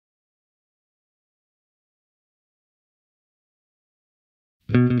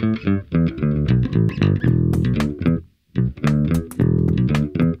Daddy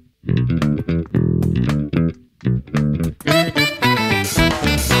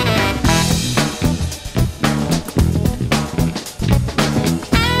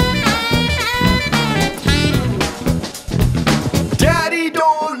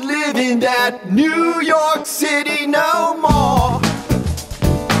don't live in that New York City no more.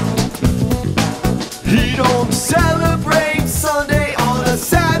 He don't celebrate Sunday on a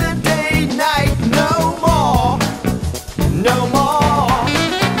Saturday night no more. No more.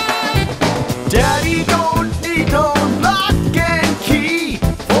 Daddy don't need no lock and key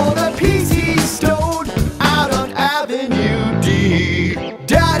for the piece he stole out on Avenue D.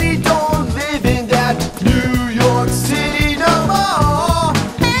 Daddy don't live in that New York City no more.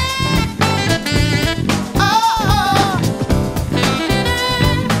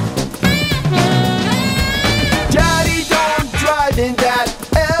 Daddy don't drive in that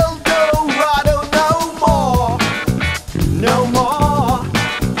Eldorado no more. No more.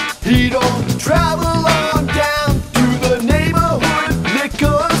 He don't travel on down to the neighborhood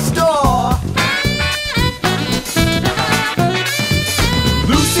liquor store.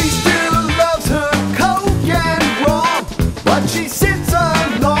 Lucy still loves her Coke and rum, but she sits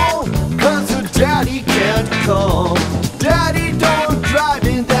alone 'cause her daddy can't come. Daddy don't drive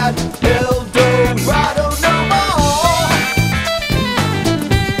in that Eldorado no more.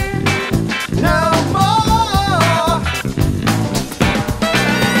 No more.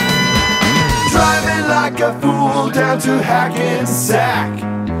 Driving like a fool down to Hackensack,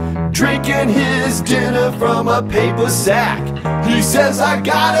 drinking his dinner from a paper sack. He says, I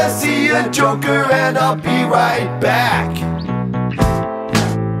gotta see a joker and I'll be right back.